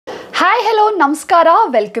Hi hello ನಮಸ್ಕಾರ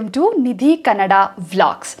welcome to Nidhi Kannada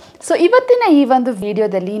vlogs. So ಇವತ್ತಿನ ಈ ಒಂದು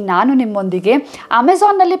ವಿಡಿಯೋದಲ್ಲಿ ನಾನು ನಿಮ್ಮೊಂದಿಗೆ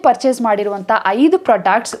ಅಮೆಝಾನ್ನಲ್ಲಿ ಪರ್ಚೇಸ್ ಮಾಡಿರುವಂಥ 5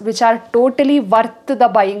 products which are totally worth the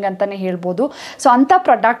buying ಅಂತಲೇ ಹೇಳ್ಬೋದು. ಸೊ ಅಂಥ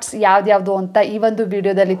ಪ್ರಾಡಕ್ಟ್ಸ್ ಯಾವ್ದ್ಯಾವುದು ಅಂತ ಈ ಒಂದು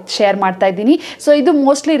ವಿಡಿಯೋದಲ್ಲಿ ಶೇರ್ ಮಾಡ್ತಾ ಇದ್ದೀನಿ. ಸೊ ಇದು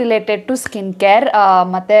mostly related to skin care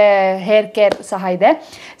ಮತ್ತು ಹೇರ್ ಕೇರ್ ಸಹ ಇದೆ.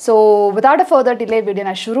 So without a further delay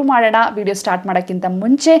ವಿಡಿಯೋನ ಶುರು ಮಾಡೋಣ. ವಿಡಿಯೋ ಸ್ಟಾರ್ಟ್ ಮಾಡೋಕ್ಕಿಂತ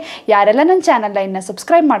ಮುಂಚೆ ಯಾರೆಲ್ಲ ನನ್ನ ಚಾನಲ್ನ ಇನ್ನು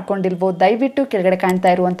ಸಬ್ಸ್ಕ್ರೈಬ್ ಮಾಡ್ಕೊಂಡಿಲ್ವೋ ದಯವಿಟ್ಟು ಕೆಳಗಡೆ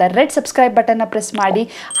ಕಾಣ್ತಾ ಇರುವಂಥ ರೆಡ್ ಸಬ್ಸ್ಕ್ರೈಬ್ ಬಟನ್ನ ಪ್ರೆಸ್ ಮಾಡಿ,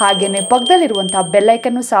 ಹಾಗೆಯೇ ಪಕ್ಕದಲ್ಲಿರುವಂಥ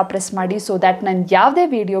ಬೆಲ್ಲೈಕನ್ನು ಸಹ ಪ್ರೆಸ್ ಮಾಡಿ, ಸೊ ದ್ಯಾಟ್ ನಾನು ಯಾವುದೇ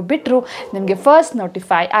ವಿಡಿಯೋ ಬಿಟ್ಟರು ನಿಮಗೆ ಫಸ್ಟ್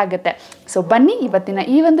ನೋಟಿಫೈ ಆಗುತ್ತೆ. ಸೊ ಬನ್ನಿ ಇವತ್ತಿನ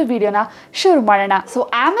ಈ ಒಂದು ವಿಡಿಯೋನ ಶುರು ಮಾಡೋಣ. ಸೊ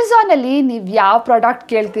ಅಮೆಝಾನಲ್ಲಿ ನೀವು ಯಾವ ಪ್ರಾಡಕ್ಟ್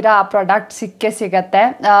ಕೇಳ್ತೀರಾ ಆ ಪ್ರಾಡಕ್ಟ್ ಸಿಗತ್ತೆ.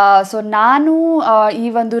 ಸೊ ನಾನು ಈ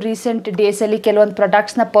ಒಂದು ರೀಸೆಂಟ್ ಡೇಸಲ್ಲಿ ಕೆಲವೊಂದು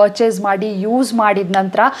ಪ್ರಾಡಕ್ಟ್ಸ್ನ ಪರ್ಚೇಸ್ ಮಾಡಿ ಯೂಸ್ ಮಾಡಿದ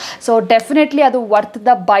ನಂತರ ಸೊ ಡೆಫಿನೆಟ್ಲಿ ಅದು ವರ್ತ್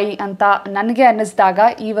ದ ಬೈ ಅಂತ ನನಗೆ ಅನ್ನಿಸಿದಾಗ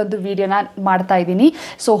ಈ ಒಂದು ವಿಡಿಯೋನ ಮಾಡ್ತಾ ಇದ್ದೀನಿ.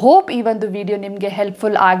 ಸೊ ಹೋಪ್ ಈ ಒಂದು ವಿಡಿಯೋ ನಿಮಗೆ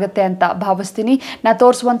ಹೆಲ್ಪ್ಫುಲ್ ಆಗುತ್ತೆ ಅಂತ ಭಾವಿಸ್ತೀನಿ. ನಾನು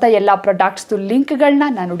ತೋರಿಸುವಂಥ ಎಲ್ಲ ಪ್ರಾಡಕ್ಟ್ಸ್ದು ಲಿಂಕ್ಗಳನ್ನ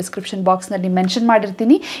ನಾನು ಡಿಸ್ಕ್ರಿಪ್ಷನ್ ಬಾಕ್ಸ್ನಲ್ಲಿ ಮೆನ್ಷನ್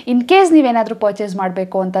ಮಾಡಿರ್ತೀನಿ. ಇನ್ ಕೇಸ್ ನೀವೇನಾದರೂ ಪರ್ಚೇಸ್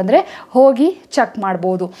ಮಾಡಬೇಕು ಅಂತಂದರೆ ಹೋಗಿ ಚೆಕ್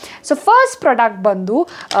ಮಾಡ್ಬೋದು. ಸೊ ಫಸ್ಟ್ ಪ್ರಾಡಕ್ಟ್ ಬಂದು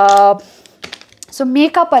ಸೊ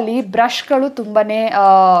ಮೇಕಪ್ಪಲ್ಲಿ ಬ್ರಷ್ಗಳು ತುಂಬಾ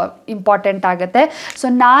ಇಂಪಾರ್ಟೆಂಟ್ ಆಗುತ್ತೆ. ಸೊ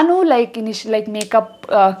ನಾನು ಲೈಕ್ ಮೇಕಪ್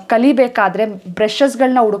ಕಲಿಬೇಕಾದ್ರೆ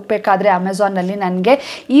ಬ್ರಷಸ್ಗಳನ್ನ ಹುಡುಕ್ಬೇಕಾದ್ರೆ ಅಮೆಝಾನಲ್ಲಿ ನನಗೆ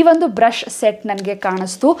ಈ ಒಂದು ಬ್ರಷ್ ಸೆಟ್ ನನಗೆ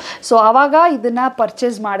ಕಾಣಿಸ್ತು. ಸೊ ಆವಾಗ ಇದನ್ನು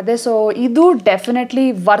ಪರ್ಚೇಸ್ ಮಾಡಿದೆ. ಸೊ ಇದು ಡೆಫಿನೆಟ್ಲಿ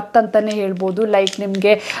ವರ್ತ್ ಅಂತಲೇ ಹೇಳ್ಬೋದು. ಲೈಕ್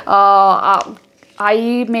ನಿಮಗೆ ಐ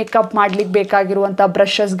ಮೇಕಪ್ ಮಾಡ್ಲಿಕ್ಕೆ ಬೇಕಾಗಿರುವಂಥ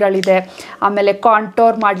ಬ್ರಷಸ್ಗಳಿದೆ, ಆಮೇಲೆ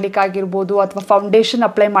ಕಾಂಟೋರ್ ಮಾಡಲಿಕ್ಕಾಗಿರ್ಬೋದು ಅಥವಾ ಫೌಂಡೇಶನ್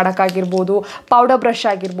ಅಪ್ಲೈ ಮಾಡೋಕ್ಕಾಗಿರ್ಬೋದು, ಪೌಡರ್ ಬ್ರಷ್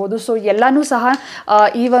ಆಗಿರ್ಬೋದು. ಸೊ ಎಲ್ಲನೂ ಸಹ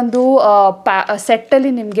ಈ ಒಂದು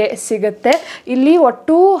ಸೆಟ್ಟಲ್ಲಿ ನಿಮಗೆ ಸಿಗುತ್ತೆ. ಇಲ್ಲಿ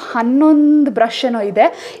ಒಟ್ಟು 11 ಬ್ರಷ್ ಏನೋ ಇದೆ.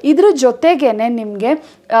 ಇದ್ರ ಜೊತೆಗೇ ನಿಮಗೆ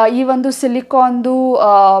ಈ ಒಂದು ಸಿಲಿಕಾನ್ದು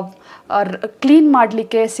ಕ್ಲೀನ್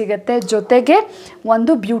ಮಾಡಲಿಕ್ಕೆ ಸಿಗುತ್ತೆ, ಜೊತೆಗೆ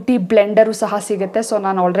ಒಂದು ಬ್ಯೂಟಿ ಬ್ಲೆಂಡರು ಸಹ ಸಿಗುತ್ತೆ. ಸೊ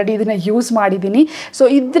ನಾನು ಆಲ್ರೆಡಿ ಇದನ್ನು ಯೂಸ್ ಮಾಡಿದ್ದೀನಿ. ಸೊ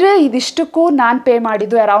ಇದಿಷ್ಟಕ್ಕೂ ನಾನು ಪೇ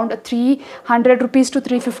ಮಾಡಿದ್ದು around 300 rupees to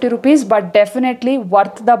 350 rupees, but definitely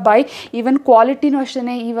worth the by. Even ಕ್ವಾಲಿಟಿನೂ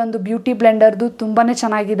ಅಷ್ಟೇ. ಈ ಒಂದು ಬ್ಯೂಟಿ ಬ್ಲೆಂಡರ್ದು ತುಂಬಾ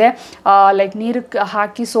ಚೆನ್ನಾಗಿದೆ. ಲೈಕ್ ನೀರಿಗೆ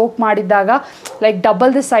ಹಾಕಿ ಸೋಕ್ ಮಾಡಿದಾಗ ಲೈಕ್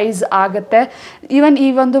ಡಬಲ್ ದ ಸೈಜ್ ಆಗುತ್ತೆ. ಈವನ್ ಈ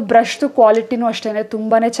ಒಂದು ಬ್ರಷ್ದು ಕ್ವಾಲಿಟಿನೂ ಅಷ್ಟೇ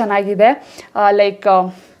ತುಂಬಾ ಚೆನ್ನಾಗಿದೆ. Like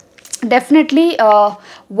definitely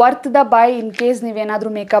worth the by. In case ನೀವೇನಾದರೂ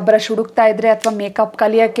ಮೇಕಪ್ ಬ್ರಷ್ ಹುಡುಕ್ತಾ ಇದ್ದರೆ ಅಥವಾ ಮೇಕಪ್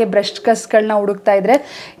ಕಲಿಯೋಕ್ಕೆ ಬ್ರಷ್ ಕಸ್ಗಳನ್ನ ಹುಡುಕ್ತಾ ಇದ್ದರೆ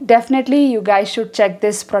definitely you guys should check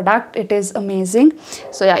this product. It is amazing.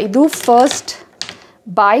 So ಇದು first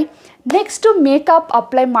by. Next makeup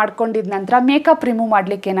apply ಮಾಡ್ಕೊಂಡಿದ್ದ ನಂತರ ಮೇಕಪ್ ರಿಮೂವ್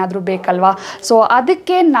ಮಾಡಲಿಕ್ಕೆ ಏನಾದರೂ ಬೇಕಲ್ವಾ. ಸೊ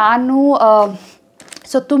ಅದಕ್ಕೆ ನಾನು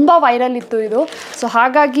ಸೊ ತುಂಬ ವೈರಲ್ ಇತ್ತು ಇದು. ಸೊ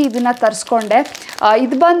ಹಾಗಾಗಿ ಇದನ್ನು ತರಿಸ್ಕೊಂಡೆ.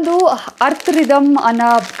 ಇದು ಬಂದು ಅರ್ತ್ ರಿದಮ್ ಅನ್ನೋ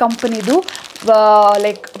ಕಂಪ್ನಿದು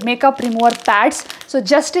like makeup remover pads. So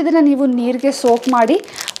just ಇದನ್ನು ನೀವು ನೀರಿಗೆ ಸೋಕ್ ಮಾಡಿ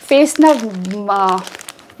ಫೇಸ್ನ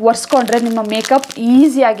ಒರೆಸ್ಕೊಂಡ್ರೆ ನಿಮ್ಮ ಮೇಕಪ್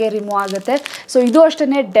ಈಸಿಯಾಗಿ ರಿಮೂವ್ ಆಗುತ್ತೆ. ಸೊ ಇದು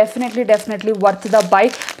ಅಷ್ಟೇ ಡೆಫಿನೆಟ್ಲಿ ವರ್ತ್ ದ ಬೈ.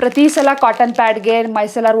 ಪ್ರತಿ ಸಲ ಕಾಟನ್ ಪ್ಯಾಡ್ಗೆ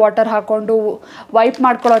ಮೈಸೆಲರ್ ವಾಟರ್ ಹಾಕ್ಕೊಂಡು ವೈಪ್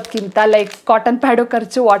ಮಾಡ್ಕೊಳ್ಳೋದಕ್ಕಿಂತ ಲೈಕ್ ಕಾಟನ್ ಪ್ಯಾಡು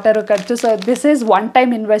ಖರ್ಚು, ವಾಟರು ಖರ್ಚು. So this is one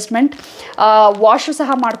time investment. Wash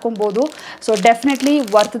ಸಹ ಮಾಡ್ಕೊಬೋದು. So definitely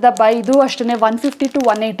worth the by. ಇದು ಅಷ್ಟೇ 150 ಟು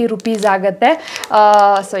 180 ರುಪೀಸ್ ಆಗುತ್ತೆ.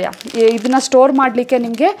 ಸೊ ಇದನ್ನು ಸ್ಟೋರ್ ಮಾಡಲಿಕ್ಕೆ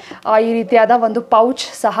ನಿಮಗೆ ಈ ರೀತಿಯಾದ ಒಂದು ಪೌಚ್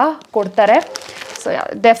ಸಹ ಕೊಡ್ತಾರೆ. ಸೊ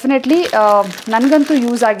ಡೆಫಿನೆಟ್ಲಿ ನನಗಂತೂ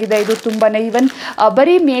ಯೂಸ್ ಆಗಿದೆ ಇದು ತುಂಬಾ. ಈವನ್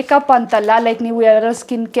ಬರೀ ಮೇಕಪ್ ಅಂತಲ್ಲ, ಲೈಕ್ ನೀವು ಯಾರು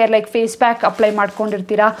skin care like face pack apply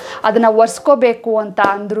ಮಾಡ್ಕೊಂಡಿರ್ತೀರಾ, ಅದನ್ನು ಒರೆಸ್ಕೋಬೇಕು ಅಂತ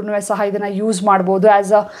ಅಂದ್ರೂ ಸಹ ಇದನ್ನು ಯೂಸ್ ಮಾಡ್ಬೋದು.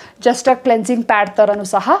 As just a cleansing pad ಥರನೂ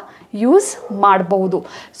ಸಹ ಯೂಸ್ ಮಾಡ್ಬೋದು.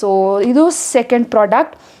 ಸೊ ಇದು ಸೆಕೆಂಡ್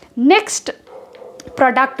ಪ್ರಾಡಕ್ಟ್. ನೆಕ್ಸ್ಟ್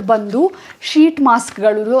ಪ್ರಾಡಕ್ಟ್ ಬಂದು ಶೀಟ್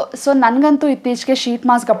ಮಾಸ್ಕ್ಗಳು. ಸೊ ನನಗಂತೂ ಇತ್ತೀಚೆಗೆ ಶೀಟ್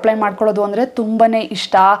ಮಾಸ್ಕ್ ಅಪ್ಲೈ ಮಾಡ್ಕೊಳ್ಳೋದು ಅಂದರೆ ತುಂಬಾ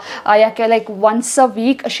ಇಷ್ಟ. ಯಾಕೆ like once a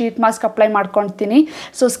week sheet mask apply ಮಾಡ್ಕೊಳ್ತೀನಿ.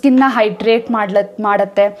 ಸೊ ಸ್ಕಿನ್ನ ಹೈಡ್ರೇಟ್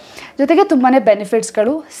ಮಾಡುತ್ತೆ, ಜೊತೆಗೆ ತುಂಬಾ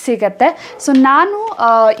ಬೆನಿಫಿಟ್ಸ್ಗಳು ಸಿಗತ್ತೆ. ಸೊ ನಾನು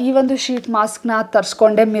ಈ ಒಂದು sheet ಮಾಸ್ಕ್ನ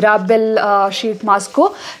ತರಿಸ್ಕೊಂಡೆ, ಮಿರಾಬೆಲ್ sheet mask.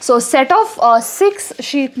 So set of 6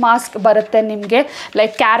 sheet mask ಬರುತ್ತೆ ನಿಮಗೆ.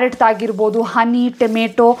 ಲೈಕ್ ಕ್ಯಾರೆಟ್ದಾಗಿರ್ಬೋದು, ಹನಿ,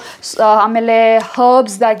 ಟೊಮೆಟೊ, ಆಮೇಲೆ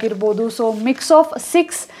ಹರ್ಬ್ಸ್ದಾಗಿರ್ಬೋದು. So mix of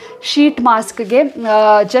 6 sheet ಮಾಸ್ಕ್ಗೆ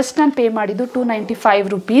just ನಾನು ಪೇ ಮಾಡಿದ್ದು 295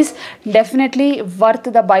 rupees. Definitely worth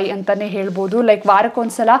the by ಅಂತಲೇ ಹೇಳ್ಬೋದು. ಲೈಕ್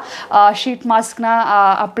ವಾರಕ್ಕೊಂದ್ಸಲ ಶೀಟ್ ಮಾಸ್ಕ್ನ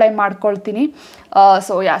ಅಪ್ಲೈ ಮಾಡ್ಕೊಳ್ತೀನಿ.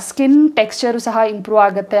 ಸೊ ಸ್ಕಿನ್ ಟೆಕ್ಸ್ಚರು ಸಹ ಇಂಪ್ರೂವ್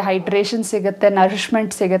ಆಗುತ್ತೆ, ಹೈಡ್ರೇಷನ್ ಸಿಗುತ್ತೆ,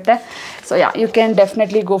 ನರಿಶ್ಮೆಂಟ್ ಸಿಗುತ್ತೆ. So you can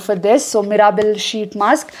definitely go for this. So ಮಿರಾಬೆಲ್ sheet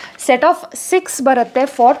mask set of 6 ಬರುತ್ತೆ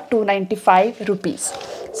ಫಾರ್ 295 ರುಪೀಸ್.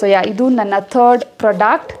 ಸೊ ಇದು ನನ್ನ ಥರ್ಡ್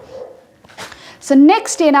ಪ್ರಾಡಕ್ಟ್. ಸೊ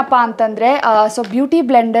ನೆಕ್ಸ್ಟ್ ಏನಪ್ಪ ಅಂತಂದರೆ ಸೊ ಬ್ಯೂಟಿ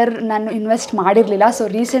ಬ್ಲೆಂಡರ್ ನಾನು ಇನ್ವೆಸ್ಟ್ ಮಾಡಿರಲಿಲ್ಲ. ಸೊ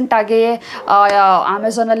ರೀಸೆಂಟಾಗೇ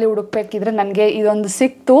ಅಮೆಝಾನಲ್ಲಿ ಹುಡುಕ್ಬೇಕಿದ್ರೆ ನನಗೆ ಇದೊಂದು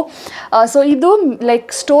ಸಿಕ್ತು. ಸೊ ಇದು ಲೈಕ್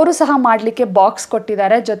ಸ್ಟೋರು ಸಹ ಮಾಡಲಿಕ್ಕೆ ಬಾಕ್ಸ್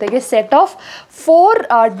ಕೊಟ್ಟಿದ್ದಾರೆ, ಜೊತೆಗೆ ಸೆಟ್ ಆಫ್ 4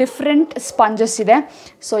 ಡಿಫ್ರೆಂಟ್ ಸ್ಪಂಜಸ್ ಇದೆ.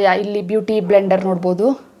 ಸೊ ಇಲ್ಲಿ ಬ್ಯೂಟಿ ಬ್ಲೆಂಡರ್ ನೋಡ್ಬೋದು.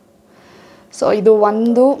 ಸೊ ಇದು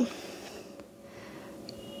ಒಂದು,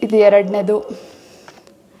 ಇದು ಎರಡನೇದು,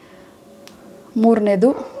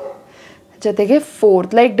 ಮೂರನೇದು, ಜೊತೆಗೆ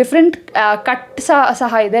 4th ಲೈಕ್ ಡಿಫ್ರೆಂಟ್ ಕಟ್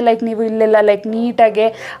ಸಹ ಇದೆ. ಲೈಕ್ ನೀವು ಇಲ್ಲೆಲ್ಲ ಲೈಕ್ ನೀಟಾಗೆ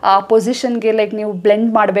ಪೊಸಿಷನ್ಗೆ ಲೈಕ್ ನೀವು ಬ್ಲೆಂಡ್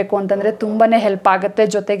ಮಾಡಬೇಕು ಅಂತಂದರೆ ತುಂಬಾ ಹೆಲ್ಪ್ ಆಗುತ್ತೆ.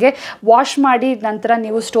 ಜೊತೆಗೆ ವಾಶ್ ಮಾಡಿ ನಂತರ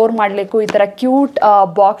ನೀವು ಸ್ಟೋರ್ ಮಾಡಲಿಕ್ಕೂ ಈ ಥರ ಕ್ಯೂಟ್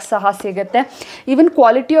ಬಾಕ್ಸ್ ಸಹ ಸಿಗುತ್ತೆ. Even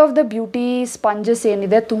quality of the beauty ಸ್ಪಂಜಸ್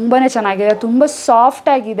ಏನಿದೆ ತುಂಬಾ ಚೆನ್ನಾಗಿದೆ, ತುಂಬ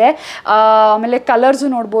ಸಾಫ್ಟಾಗಿದೆ. ಆಮೇಲೆ ಕಲರ್ಸು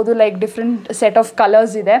ನೋಡ್ಬೋದು, like different set of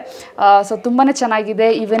colours ಇದೆ. ಸೊ ತುಂಬಾ ಚೆನ್ನಾಗಿದೆ.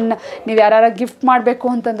 ಈವನ್ ನೀವು ಯಾರು ಗಿಫ್ಟ್ ಮಾಡಬೇಕು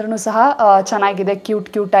ಅಂತಂದ್ರೂ ಸಹ ಚೆನ್ನಾಗಿದೆ,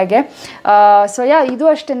 ಕ್ಯೂಟಾಗೆ. ಸೊ ಇದು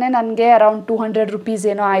ಅಷ್ಟೇ ನನಗೆ ಅರೌಂಡ್ 200 ರೂಪೀಸ್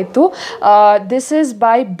ಏನೋ ಆಯಿತು. This is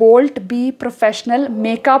by bolt B professional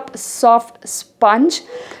makeup soft sponge.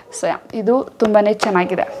 So ಇದು ತುಂಬಾ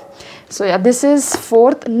ಚೆನ್ನಾಗಿದೆ. So this is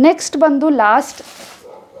 4th. Next ಬಂದು last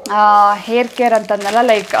hair care ಅಂತಂದಲ್ಲ,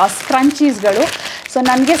 like ಸ್ಕ್ರಂಚೀಸ್ಗಳು. So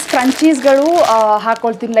ನನಗೆ ಸ್ಕ್ರಂಚೀಸ್ಗಳು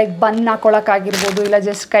ಹಾಕ್ಕೊಳ್ತೀನಿ, ಲೈಕ್ ಬನ್ ಹಾಕ್ಕೊಳಕ್ಕಾಗಿರ್ಬೋದು, ಇಲ್ಲ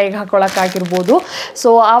ಜಸ್ಟ್ ಕೈಗೆ ಹಾಕ್ಕೊಳಕ್ಕಾಗಿರ್ಬೋದು.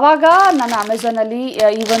 ಸೊ ಆವಾಗ ನಾನು ಅಮೆಝಾನಲ್ಲಿ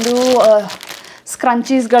ಈ ಒಂದು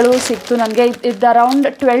ಸ್ಕ್ರಂಚೀಸ್ಗಳು ಸಿಕ್ತು ನನಗೆ. ಇದು ಅರೌಂಡ್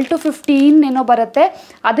 12 to 15 ಏನೋ ಬರುತ್ತೆ.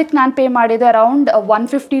 ಅದಕ್ಕೆ ನಾನು ಪೇ ಮಾಡಿದೆ ಅರೌಂಡ್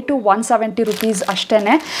 150 to 170 ರೂಪೀಸ್ ಅಷ್ಟೇ.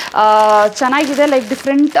 ಚೆನ್ನಾಗಿದೆ, ಲೈಕ್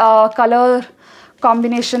ಡಿಫ್ರೆಂಟ್ ಕಲರ್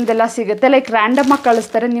ಕಾಂಬಿನೇಷನ್ದೆಲ್ಲ ಸಿಗುತ್ತೆ. ಲೈಕ್ ರ್ಯಾಂಡಮಾಗಿ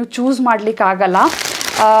ಕಳಿಸ್ತಾರೆ, ನೀವು ಚೂಸ್ ಮಾಡಲಿಕ್ಕಾಗಲ್ಲ.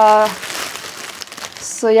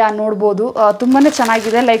 ಸೊ ನೋಡ್ಬೋದು, ತುಂಬಾ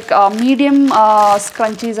ಚೆನ್ನಾಗಿದೆ. ಲೈಕ್ ಮೀಡಿಯಮ್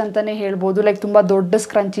ಸ್ಕ್ರಂಚೀಸ್ ಅಂತಲೇ ಹೇಳ್ಬೋದು, ಲೈಕ್ ತುಂಬ ದೊಡ್ಡ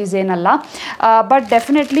ಸ್ಕ್ರಂಚೀಸ್ ಏನಲ್ಲ. But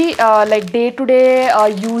definitely like day to day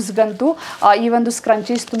ಯೂಸ್ಗಂತೂ ಈ ಒಂದು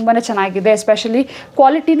ಸ್ಕ್ರಂಚೀಸ್ ತುಂಬಾ ಚೆನ್ನಾಗಿದೆ. ಎಸ್ಪೆಷಲಿ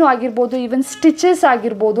ಕ್ವಾಲಿಟಿನೂ ಆಗಿರ್ಬೋದು, ಈವನ್ ಸ್ಟಿಚಸ್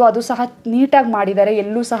ಆಗಿರ್ಬೋದು, ಅದು ಸಹ ನೀಟಾಗಿ ಮಾಡಿದ್ದಾರೆ,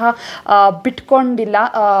 ಎಲ್ಲೂ ಸಹ ಬಿಟ್ಕೊಂಡಿಲ್ಲ.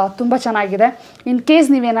 ತುಂಬ ಚೆನ್ನಾಗಿದೆ. ಇನ್ ಕೇಸ್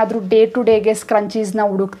ನೀವೇನಾದರೂ ಡೇ ಟು ಡೇಗೆ ಸ್ಕ್ರಂಚೀಸ್ನ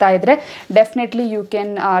ಹುಡುಕ್ತಾ ಇದ್ದರೆ definitely you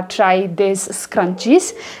can try this ಸ್ಕ್ರಂಚೀಸ್.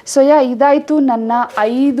 So ಇದಾಯಿತು ನನ್ನ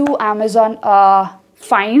 5 ಅಮೆಝಾನ್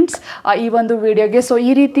ಫೈಂಡ್ಸ್ ಈ ಒಂದು ವಿಡಿಯೋಗೆ. ಸೊ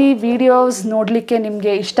ಈ ರೀತಿ ವಿಡಿಯೋಸ್ ನೋಡಲಿಕ್ಕೆ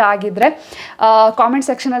ನಿಮಗೆ ಇಷ್ಟ ಆಗಿದ್ದರೆ ಕಾಮೆಂಟ್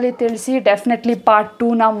ಸೆಕ್ಷನಲ್ಲಿ ತಿಳಿಸಿ, ಡೆಫಿನೆಟ್ಲಿ ಪಾರ್ಟ್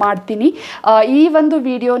 2ನ ಮಾಡ್ತೀನಿ. ಈ ಒಂದು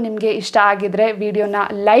ವಿಡಿಯೋ ನಿಮಗೆ ಇಷ್ಟ ಆಗಿದ್ದರೆ ವಿಡಿಯೋನ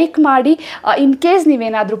ಲೈಕ್ ಮಾಡಿ. ಇನ್ ಕೇಸ್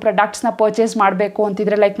ನೀವೇನಾದರೂ ಪ್ರಾಡಕ್ಟ್ಸ್ನ ಪರ್ಚೇಸ್ ಮಾಡಬೇಕು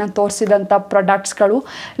ಅಂತಿದ್ರೆ, ಲೈಕ್ ನಾನು ತೋರಿಸಿದಂಥ ಪ್ರಾಡಕ್ಟ್ಸ್ಗಳು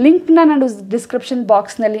ಲಿಂಕ್ನ ನಾನು ಡಿಸ್ಕ್ರಿಪ್ಷನ್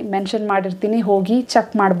ಬಾಕ್ಸ್ನಲ್ಲಿ ಮೆನ್ಷನ್ ಮಾಡಿರ್ತೀನಿ, ಹೋಗಿ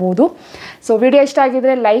ಚೆಕ್ ಮಾಡ್ಬೋದು. ಸೊ ವಿಡಿಯೋ ಇಷ್ಟ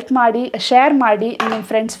ಆಗಿದ್ದರೆ ಲೈಕ್ ಮಾಡಿ, ಶೇರ್ ಮಾಡಿ ನಿಮ್ಮ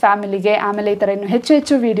ಫ್ರೆಂಡ್ಸ್ ಫ್ಯಾಮಿಲಿಗೆ. ಆಮೇಲೆ ಈ ಥರ ಇನ್ನೂ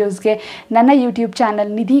ಹೆಚ್ಚು ವಿಡಿಯೋಸ್ಗೆ ನನ್ನ ಯೂಟ್ಯೂಬ್ ಚಾನಲ್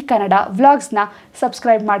ನಿಧಿ ಕನ್ನಡ ವ್ಲಾಗ್ಸ್ನ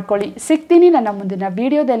ಸಬ್ಸ್ಕ್ರೈಬ್ ಮಾಡ್ಕೊಳ್ಳಿ. ಸಿಗ್ತೀನಿ ನನ್ನ ಮುಂದಿನ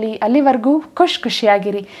ವಿಡಿಯೋದಲ್ಲಿ. ಅಲ್ಲಿವರೆಗೂ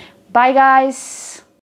ಖುಷಿಯಾಗಿರಿ. Bye guys.